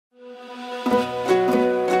I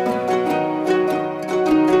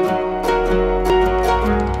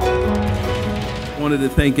wanted to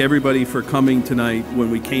thank everybody for coming tonight. When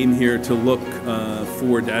we came here to look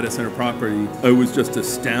for data center property, I was just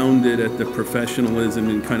astounded at the professionalism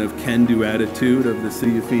and kind of can-do attitude of the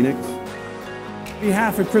City of Phoenix. On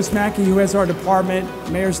behalf of Chris Mackey, who has our department,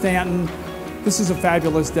 Mayor Stanton, this is a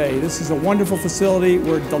fabulous day. This is a wonderful facility.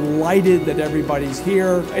 We're delighted that everybody's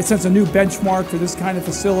here. It sets a new benchmark for this kind of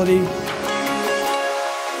facility.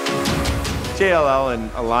 JLL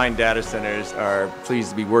and Aligned Data Centers are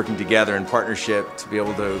pleased to be working together in partnership to be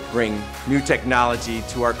able to bring new technology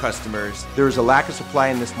to our customers. There was a lack of supply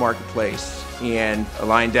in this marketplace, and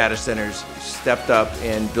Aligned Data Centers stepped up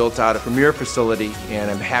and built out a premier facility,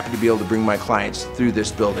 and I'm happy to be able to bring my clients through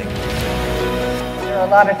this building. There are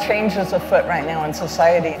a lot of changes afoot right now in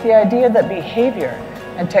society. The idea that behavior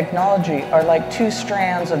and technology are like two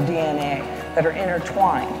strands of DNA that are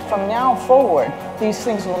intertwined. From now forward, these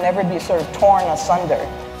things will never be sort of torn asunder.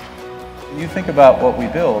 When you think about what we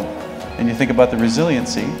build, and you think about the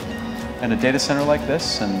resiliency, and a data center like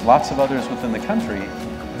this, and lots of others within the country,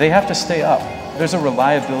 they have to stay up. There's a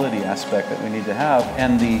reliability aspect that we need to have,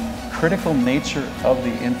 and the critical nature of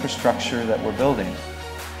the infrastructure that we're building.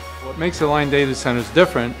 What makes Aligned Data Centers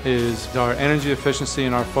different is our energy efficiency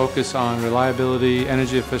and our focus on reliability,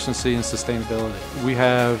 energy efficiency, and sustainability. We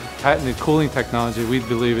have patented cooling technology we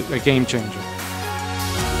believe is a game changer.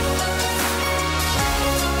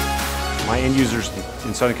 My end users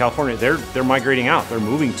in Southern California, they're migrating out. They're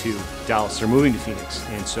moving to Dallas, they're moving to Phoenix.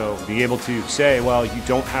 And so be able to say, well, you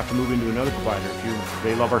don't have to move into another provider. If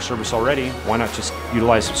they love our service already, why not just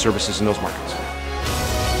utilize services in those markets?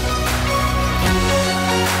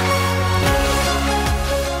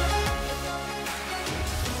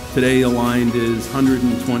 Today, Aligned is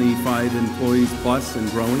 125 employees plus and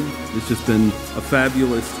growing. It's just been a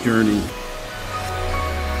fabulous journey.